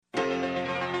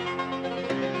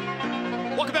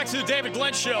Welcome back to the David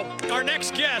Glenn Show. Our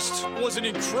next guest was an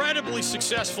incredibly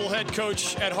successful head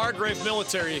coach at Hargrave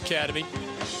Military Academy.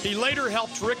 He later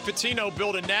helped Rick Pitino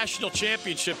build a national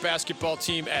championship basketball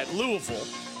team at Louisville.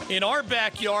 In our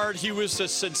backyard, he was a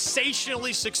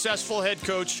sensationally successful head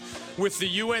coach with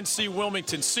the UNC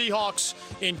Wilmington Seahawks,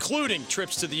 including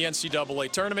trips to the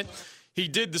NCAA tournament. He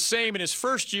did the same in his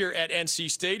first year at NC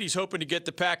State. He's hoping to get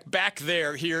the Pack back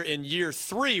there here in year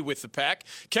 3 with the Pack.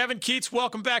 Kevin Keatts,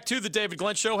 welcome back to the David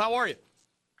Glenn Show. How are you?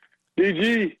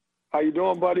 DG, how you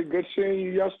doing, buddy? Good seeing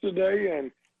you yesterday,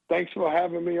 and thanks for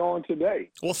having me on today.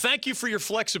 Well, thank you for your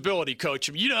flexibility, Coach.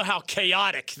 You know how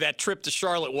chaotic that trip to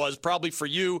Charlotte was, probably for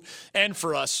you and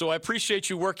for us, so I appreciate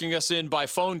you working us in by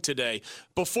phone today.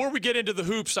 Before we get into the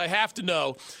hoops, I have to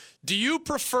know, do you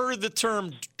prefer the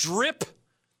term drip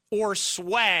or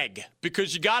swag?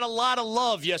 Because you got a lot of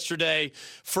love yesterday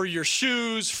for your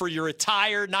shoes, for your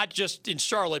attire, not just in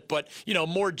Charlotte, but, you know,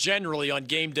 more generally on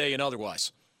game day and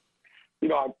otherwise. You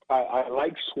know, I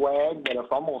like swag, but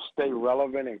if I'm going to stay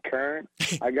relevant and current,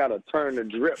 I got to turn to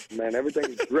drip, man.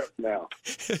 Everything's drip now.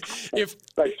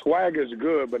 Like swag is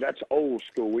good, but that's old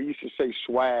school. We used to say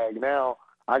swag. Now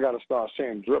I got to start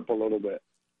saying drip a little bit.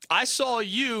 I saw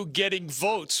you getting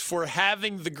votes for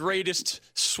having the greatest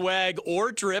swag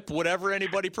or drip, whatever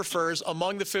anybody prefers,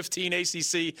 among the 15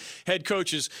 ACC head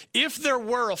coaches. If there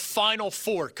were a Final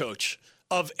Four, Coach,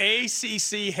 of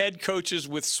ACC head coaches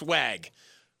with swag,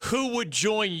 who would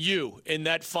join you in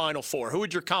that Final Four? Who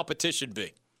would your competition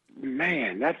be?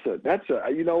 Man, that's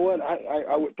a. You know what? I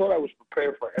thought I was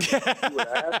prepared for everything you would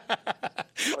ask.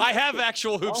 I have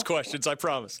actual hoops questions, I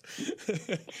promise.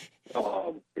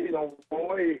 You know,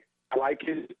 Roy, I like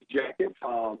his jacket.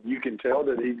 You can tell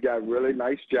that he's got really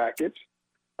nice jackets.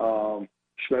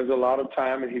 Spends a lot of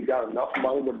time, and he's got enough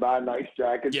money to buy nice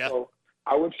jackets. Yeah. So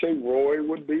I would say Roy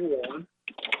would be one.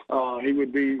 He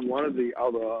would be one of the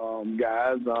other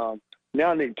guys.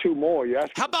 Now I need two more.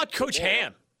 How about Coach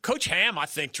Ham? Coach Ham, I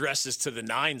think, dresses to the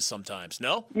nines sometimes,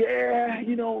 no? Yeah,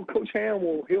 you know, Coach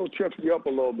Ham he'll trip you up a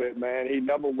little bit, man. He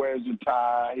never wears a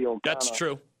tie. That's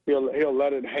true. He'll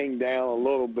let it hang down a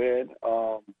little bit.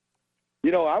 You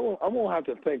know, I'm gonna have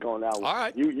to think on that one. All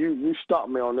right. You stopped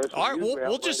me on this. All right,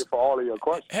 we'll just for all of your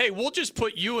questions. Hey, we'll just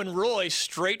put you and Roy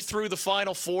straight through the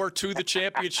Final Four to the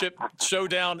championship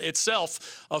showdown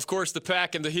itself. Of course, the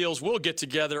Pack and the Heels will get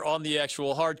together on the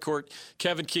actual hard court.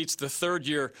 Kevin Keatts, the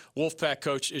third-year Wolfpack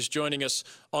coach, is joining us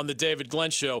on the David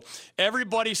Glenn Show.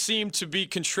 Everybody seemed to be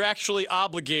contractually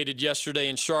obligated yesterday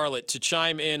in Charlotte to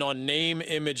chime in on name,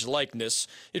 image, likeness.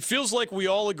 It feels like we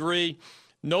all agree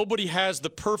nobody has the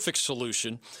perfect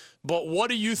solution, but what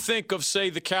do you think of, say,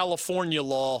 the California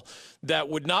law that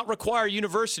would not require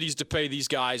universities to pay these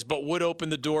guys, but would open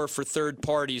the door for third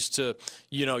parties to,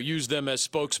 you know, use them as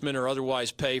spokesmen or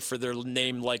otherwise pay for their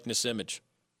name, likeness, image?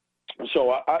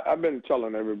 So I've been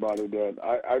telling everybody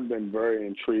that I've been very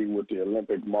intrigued with the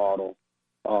Olympic model.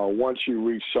 Once you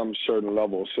reach some certain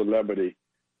level of celebrity,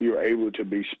 you're able to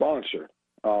be sponsored.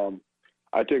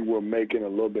 I think we're making a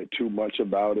little bit too much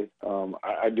about it.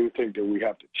 I do think that we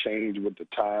have to change with the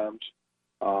times.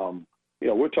 You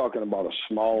know, we're talking about a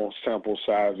small sample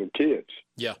size of kids.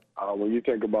 Yeah. When you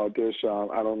think about this,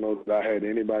 I don't know that I had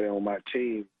anybody on my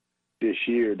team this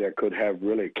year that could have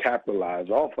really capitalized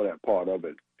off of that part of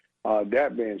it.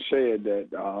 That being said,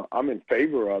 that I'm in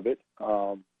favor of it,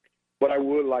 but I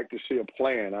would like to see a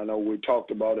plan. I know we talked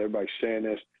about everybody saying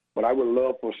this, but I would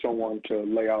love for someone to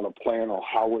lay out a plan on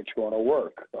how it's going to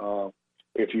work.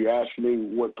 If you ask me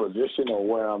what position or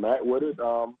where I'm at with it,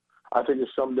 I think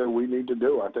it's something that we need to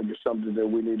do. I think it's something that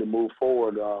we need to move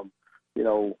forward. You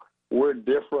know, we're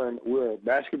different.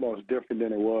 Basketball is different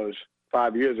than it was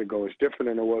 5 years ago. It's different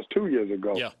than it was 2 years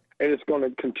ago. Yeah. And it's going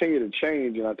to continue to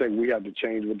change, and I think we have to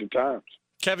change with the times.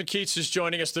 Kevin Keatts is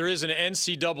joining us. There is an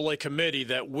NCAA committee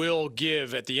that will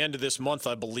give, at the end of this month,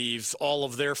 I believe, all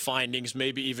of their findings,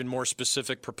 maybe even more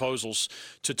specific proposals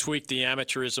to tweak the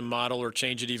amateurism model or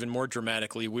change it even more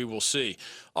dramatically. We will see.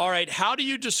 All right, how do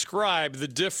you describe the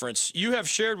difference? You have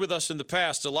shared with us in the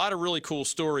past a lot of really cool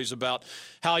stories about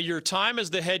how your time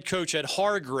as the head coach at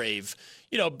Hargrave,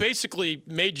 you know, basically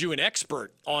made you an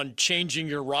expert on changing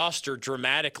your roster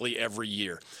dramatically every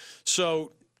year.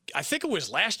 So I think it was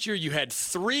last year you had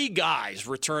 3 guys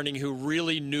returning who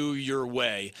really knew your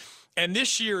way. And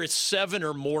this year it's 7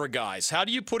 or more guys. How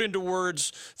do you put into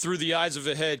words through the eyes of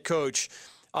a head coach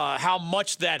how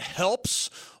much that helps,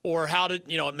 or how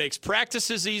it makes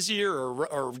practices easier,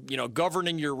 or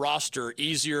governing your roster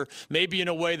easier, maybe in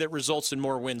a way that results in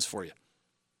more wins for you?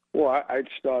 Well, I'd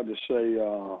start to say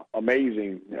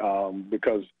amazing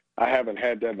because I haven't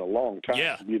had that in a long time.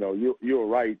 Yeah. You're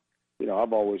right.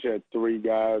 I've always had 3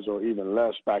 guys or even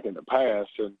less back in the past.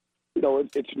 And,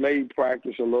 it's made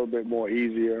practice a little bit more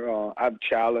easier. I've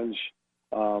challenged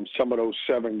some of those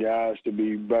 7 guys to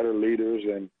be better leaders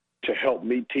and to help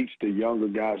me teach the younger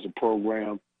guys the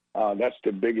program. That's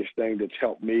the biggest thing that's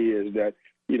helped me is that,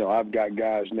 I've got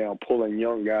guys now pulling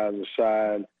young guys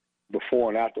aside before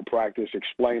and after practice,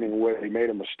 explaining where they made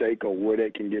a mistake or where they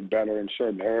can get better in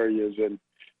certain areas. And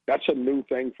that's a new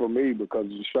thing for me because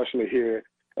especially here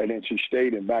at NC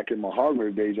State and back in my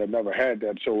Harvard days, I never had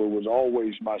that. So it was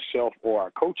always myself or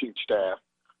our coaching staff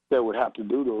that would have to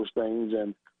do those things.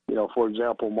 And, for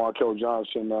example, Markel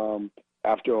Johnson,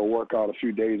 after a workout a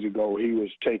few days ago, he was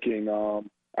taking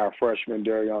our freshman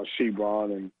Darion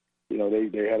Sebron, and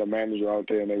they had a manager out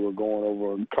there and they were going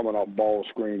over and coming off ball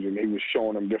screens, and he was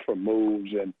showing them different moves.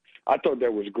 And I thought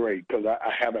that was great because I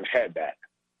haven't had that.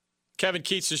 Kevin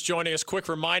Keatts is joining us. Quick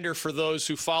reminder for those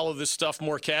who follow this stuff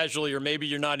more casually, or maybe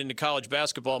you're not into college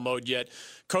basketball mode yet.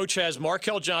 Coach has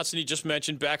Markel Johnson, he just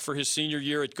mentioned, back for his senior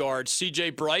year at guard.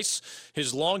 C.J. Bryce,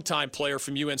 his longtime player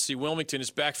from UNC Wilmington, is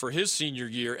back for his senior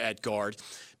year at guard.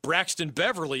 Braxton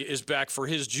Beverly is back for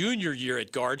his junior year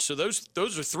at guard. So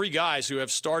those are 3 guys who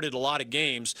have started a lot of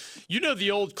games. You know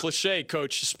the old cliche,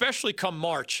 Coach, especially come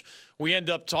March, we end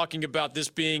up talking about this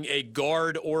being a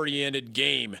guard-oriented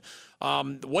game.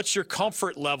 What's your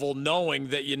comfort level knowing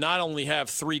that you not only have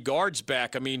 3 guards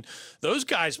back? I mean, those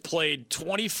guys played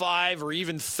 25 or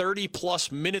even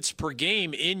 30-plus minutes per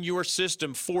game in your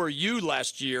system for you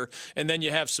last year, and then you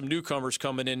have some newcomers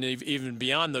coming in even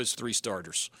beyond those 3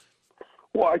 starters.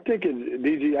 Well, I think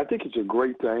it's a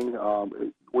great thing.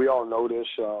 We all know this.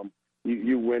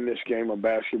 You win this game of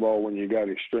basketball when you got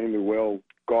extremely well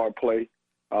guard play.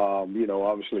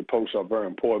 Obviously posts are very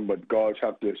important, but guards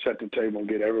have to set the table and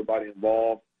get everybody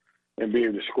involved and be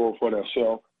able to score for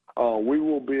themselves. We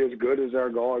will be as good as our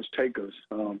guards take us.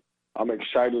 I'm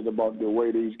excited about the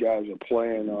way these guys are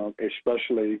playing,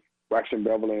 especially Braxton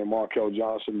Beverly and Markel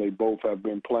Johnson. They both have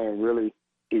been playing really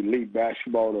elite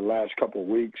basketball the last couple of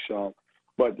weeks.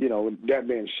 But, that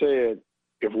being said,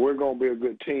 if we're going to be a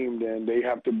good team, then they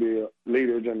have to be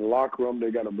leaders in the locker room.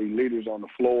 They got to be leaders on the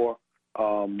floor.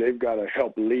 They've got to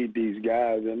help lead these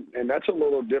guys. And that's a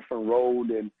little different role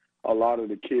than a lot of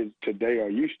the kids today are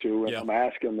used to. And I'm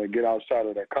asking them to get outside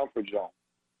of their comfort zone.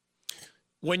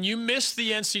 When you miss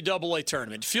the NCAA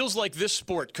tournament, it feels like this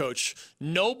sport, Coach,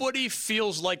 nobody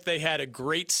feels like they had a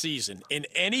great season in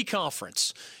any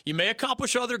conference. You may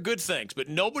accomplish other good things, but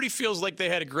nobody feels like they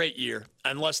had a great year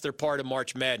unless they're part of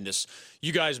March Madness.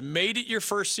 You guys made it your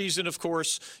first season, of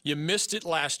course. You missed it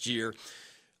last year.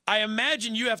 I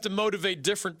imagine you have to motivate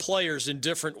different players in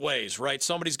different ways, right?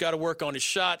 Somebody's got to work on his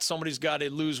shot. Somebody's got to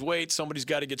lose weight. Somebody's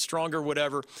got to get stronger,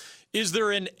 whatever. Is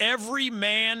there an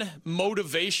every-man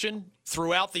motivation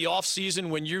throughout the offseason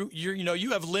when you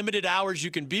have limited hours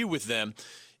you can be with them?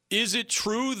 Is it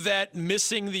true that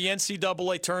missing the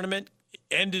NCAA tournament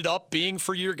ended up being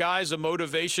for your guys a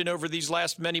motivation over these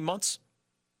last many months?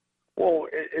 Well,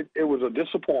 it was a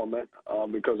disappointment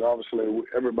because obviously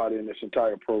everybody in this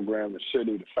entire program, the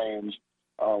city, the fans,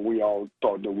 we all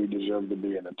thought that we deserved to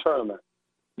be in the tournament.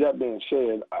 That being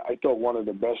said, I thought one of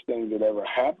the best things that ever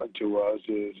happened to us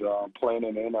is playing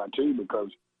in the NIT because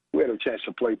we had a chance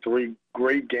to play 3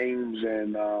 great games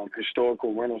in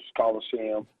historical Reynolds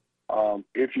Coliseum.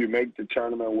 If you make the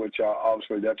tournament, which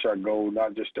obviously that's our goal,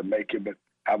 not just to make it, but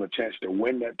have a chance to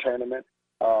win that tournament.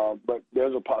 But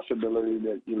there's a possibility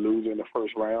that you lose in the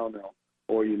first round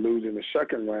or you lose in the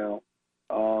second round.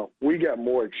 We got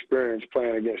more experience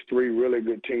playing against 3 really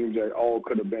good teams that all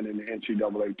could have been in the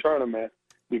NCAA tournament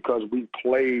because we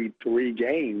played 3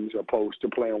 games opposed to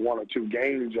playing 1 or 2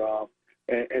 games.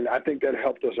 And I think that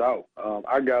helped us out.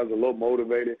 Our guys are a little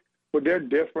motivated, but they're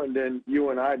different than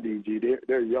you and I, DG.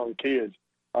 They're young kids.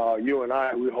 You and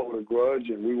I, we hold a grudge,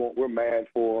 and we're mad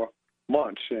for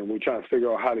months, and we're trying to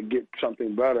figure out how to get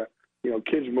something better.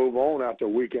 Kids move on after a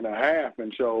week and a half,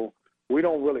 and so we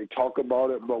don't really talk about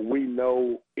it, but we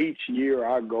know each year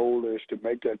our goal is to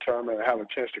make that tournament and have a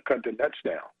chance to cut the nets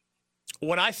down.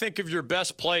 When I think of your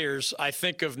best players, I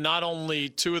think of not only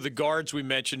 2 of the guards we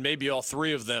mentioned, maybe all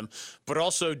 3 of them, but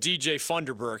also DJ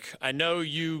Funderburk. I know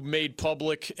you made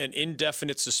public an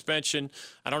indefinite suspension.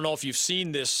 I don't know if you've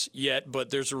seen this yet,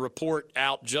 but there's a report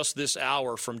out just this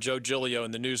hour from Joe Giglio in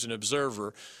the News and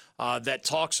Observer that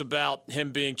talks about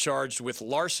him being charged with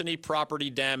larceny,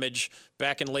 property damage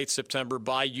back in late September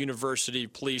by University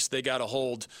Police. They got a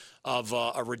hold of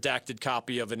a redacted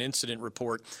copy of an incident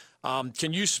report.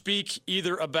 Can you speak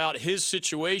either about his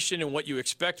situation and what you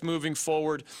expect moving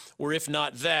forward, or if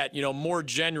not that, more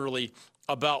generally,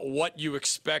 about what you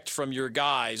expect from your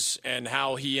guys and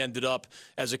how he ended up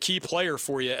as a key player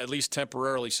for you, at least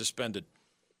temporarily suspended?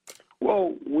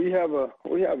 Well, we have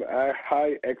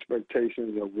high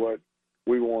expectations of what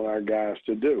we want our guys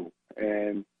to do,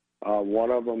 and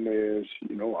one of them is,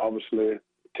 obviously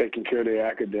taking care of their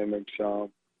academics.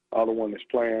 Other one is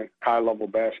playing high-level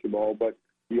basketball, but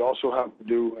you also have to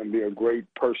do and be a great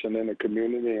person in the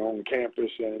community on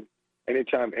campus. And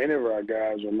anytime any of our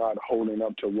guys are not holding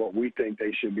up to what we think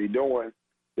they should be doing,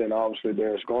 then obviously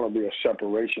there's going to be a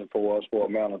separation for us for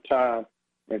an amount of time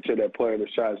until that player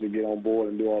decides to get on board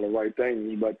and do all the right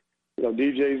things. But,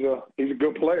 he's a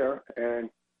good player. And,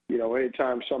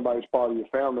 anytime somebody's part of your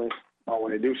family,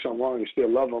 when they do something wrong, you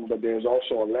still love them. But there's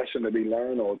also a lesson to be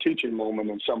learned or a teaching moment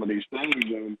in some of these things.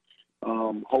 And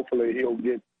hopefully he'll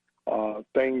get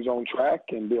things on track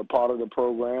and be a part of the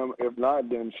program. If not,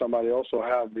 then somebody else will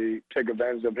have to take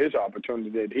advantage of his opportunity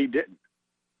that he didn't.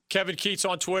 Kevin Keatts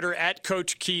on Twitter, at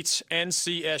Coach Keatts,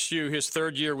 NCSU, his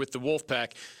third year with the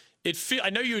Wolfpack. I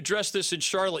know you addressed this in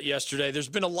Charlotte yesterday. There's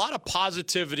been a lot of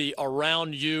positivity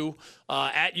around you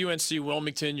at UNC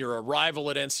Wilmington. You're a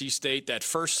rival at NC State, that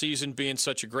first season being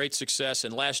such a great success.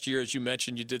 And last year, as you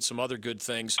mentioned, you did some other good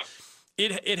things.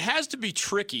 It has to be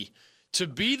tricky to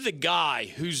be the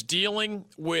guy who's dealing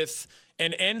with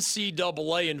an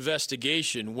NCAA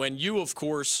investigation when you, of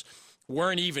course,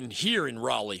 weren't even here in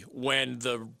Raleigh when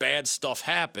the bad stuff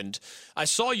happened. I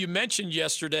saw you mentioned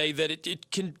yesterday that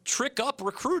it can trick up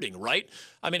recruiting, right?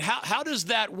 I mean, how does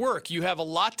that work? You have a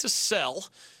lot to sell.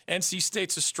 NC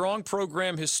State's a strong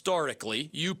program historically.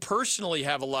 You personally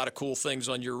have a lot of cool things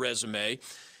on your resume.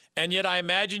 And yet I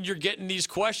imagine you're getting these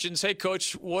questions, hey,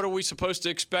 Coach, what are we supposed to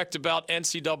expect about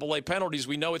NCAA penalties?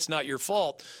 We know it's not your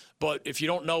fault, but if you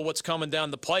don't know what's coming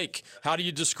down the pike, how do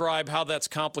you describe how that's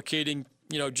complicating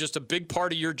just a big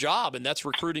part of your job, and that's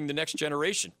recruiting the next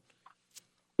generation?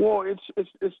 Well,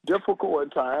 it's difficult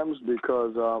at times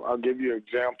because I'll give you an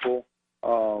example.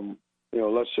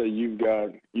 Let's say you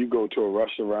go to a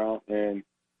restaurant and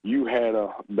you had a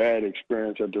bad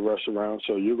experience at the restaurant,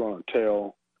 so you're going to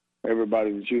tell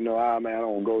everybody that man, I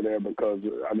don't go there because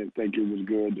I didn't think it was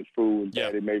good. The food was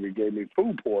bad. It maybe gave me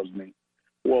food poisoning.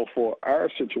 Well, for our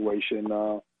situation,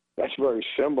 that's very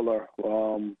similar.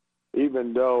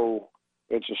 Even though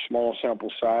it's a small sample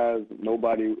size,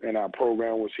 nobody in our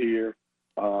program was here.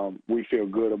 We feel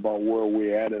good about where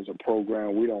we're at as a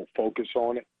program. We don't focus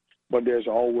on it. But there's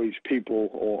always people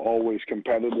or always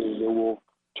competitors that will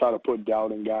try to put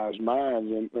doubt in guys'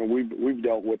 minds. And we've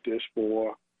dealt with this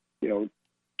for,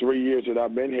 3 years that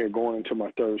I've been here, going into my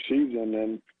third season,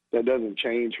 and that doesn't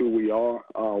change who we are.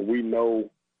 We know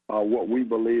what we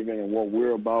believe in and what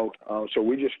we're about. So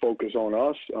we just focus on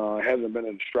us. It hasn't been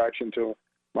a distraction to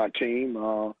my team.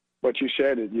 But you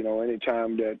said it,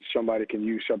 anytime that somebody can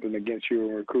use something against you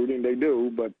in recruiting, they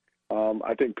do. But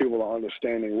I think people are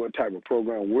understanding what type of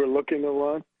program we're looking to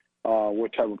run,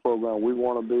 what type of program we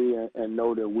want to be, and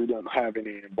know that we don't have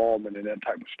any involvement in that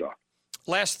type of stuff.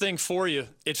 Last thing for you,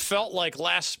 it felt like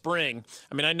last spring,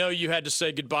 I know you had to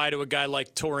say goodbye to a guy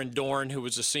like Torin Dorn, who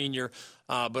was a senior,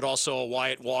 but also a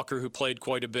Wyatt Walker who played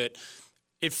quite a bit.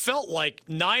 It felt like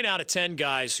 9 out of 10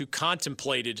 guys who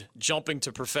contemplated jumping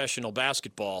to professional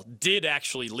basketball did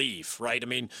actually leave, right?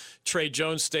 Trey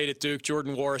Jones stayed at Duke,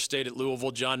 Jordan Warris stayed at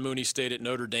Louisville, John Mooney stayed at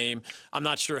Notre Dame. I'm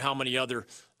not sure how many other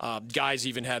guys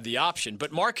even had the option,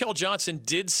 but Markel Johnson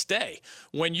did stay.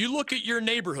 When you look at your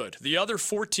neighborhood, the other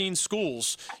 14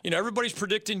 schools, everybody's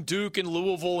predicting Duke and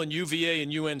Louisville and UVA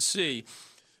and UNC,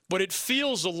 but it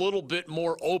feels a little bit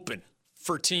more open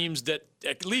for teams that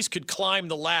at least could climb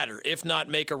the ladder, if not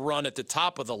make a run at the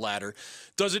top of the ladder.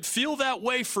 Does it feel that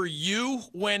way for you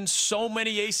when so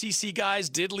many ACC guys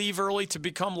did leave early to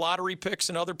become lottery picks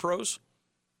in other pros?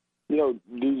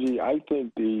 DG, I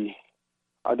think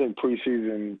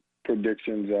preseason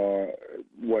predictions are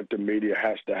what the media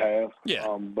has to have.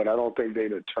 Yeah. But I don't think they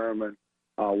determine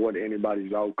what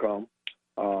anybody's outcome.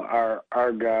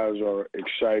 Our guys are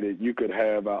excited. You could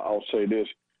have, I'll say this,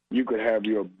 you could have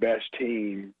your best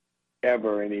team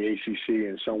ever in the ACC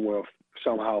and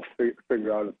somehow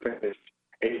figure out a finish.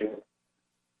 And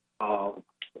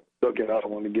look at us. I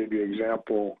want to give you an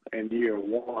example. In year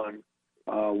one,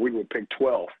 we were picked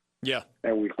 12th. Yeah.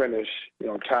 And we finished,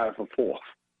 tied for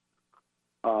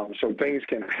 4th. So things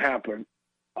can happen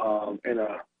in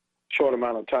a short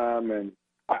amount of time. And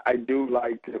I do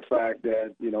like the fact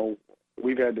that,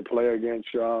 we've had to play against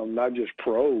not just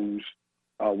pros.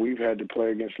 We've had to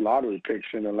play against lottery picks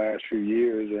in the last few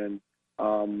years. And,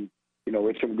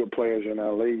 it's some good players in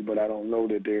our league, but I don't know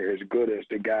that they're as good as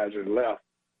the guys that left.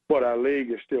 But our league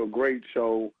is still great,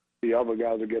 so the other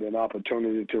guys will get an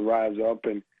opportunity to rise up.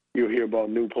 And you'll hear about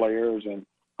new players, and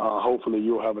hopefully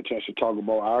you'll have a chance to talk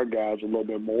about our guys a little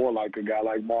bit more, like a guy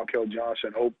like Markel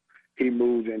Johnson. Hope he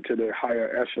moves into the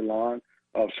higher echelon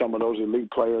of some of those elite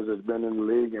players that's been in the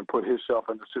league and put himself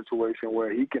in a situation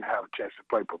where he can have a chance to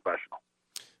play professional.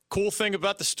 Cool thing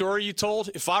about the story you told,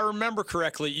 if I remember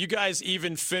correctly, you guys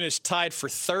even finished tied for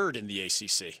third in the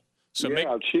ACC. So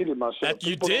yeah, I cheated myself.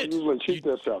 You People did. Don't usually cheat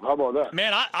themselves. How about that?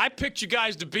 Man, I picked you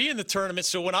guys to be in the tournament,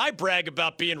 so when I brag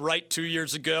about being right 2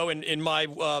 years ago and in my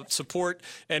support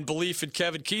and belief in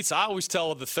Kevin Keatts, I always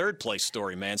tell the third place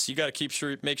story, man. So you got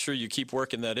to make sure you keep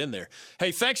working that in there.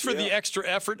 Hey, thanks for the extra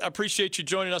effort. I appreciate you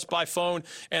joining us by phone,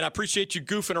 and I appreciate you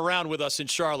goofing around with us in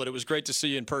Charlotte. It was great to see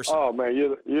you in person. Oh, man,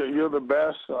 you're the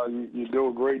best. You do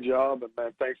a great job, and,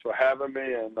 man, thanks for having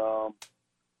me. And,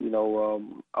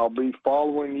 I'll be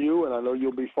following you, and I know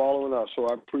you'll be following us, so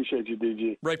I appreciate you,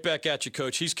 DG. Right back at you,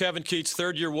 Coach. He's Kevin Keatts,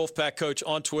 third-year Wolfpack coach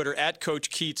on Twitter, at Coach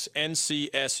Keatts,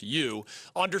 NCSU.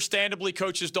 Understandably,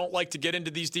 coaches don't like to get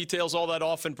into these details all that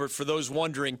often, but for those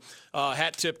wondering,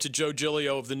 hat tip to Joe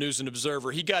Giglio of the News and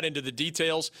Observer. He got into the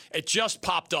details. It just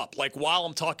popped up, like while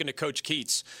I'm talking to Coach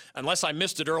Keatts. Unless I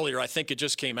missed it earlier, I think it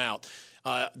just came out.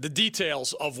 The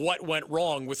details of what went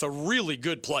wrong with a really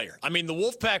good player. I mean, the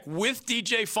Wolfpack with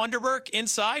DJ Funderburk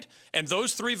inside and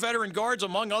those three veteran guards,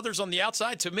 among others, on the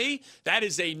outside, to me, that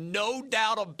is a no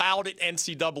doubt about it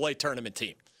NCAA tournament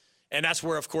team. And that's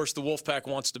where, of course, the Wolfpack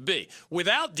wants to be.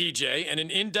 Without DJ, and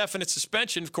an indefinite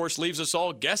suspension, of course, leaves us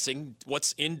all guessing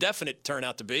what's indefinite turn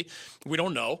out to be. We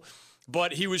don't know.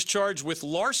 But he was charged with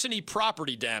larceny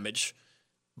property damage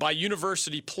by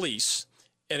university police.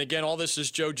 And again, all this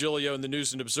is Joe Giglio in the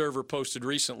News and Observer posted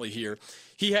recently here.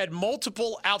 He had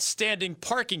multiple outstanding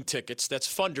parking tickets. That's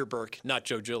Funderburk, not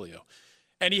Joe Giglio.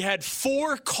 And he had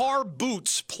 4 car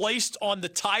boots placed on the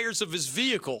tires of his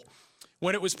vehicle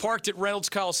when it was parked at Reynolds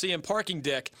Coliseum parking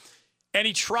deck. And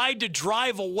he tried to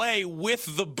drive away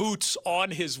with the boots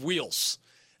on his wheels.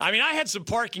 I mean, I had some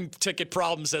parking ticket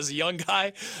problems as a young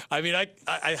guy. I mean,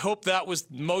 I hope that was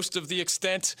most of the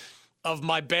extent of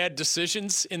my bad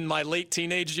decisions in my late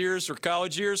teenage years or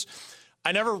college years.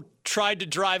 I never tried to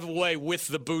drive away with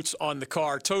the boots on the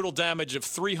car. Total damage of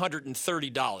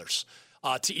 $330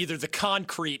 to either the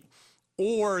concrete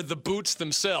or the boots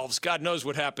themselves. God knows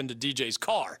what happened to DJ's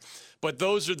car. But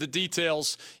those are the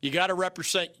details. You got to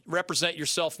represent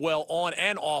yourself well on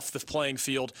and off the playing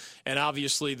field. And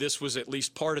obviously this was at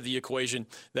least part of the equation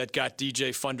that got DJ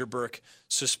Funderburk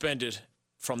suspended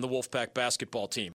from the Wolfpack basketball team.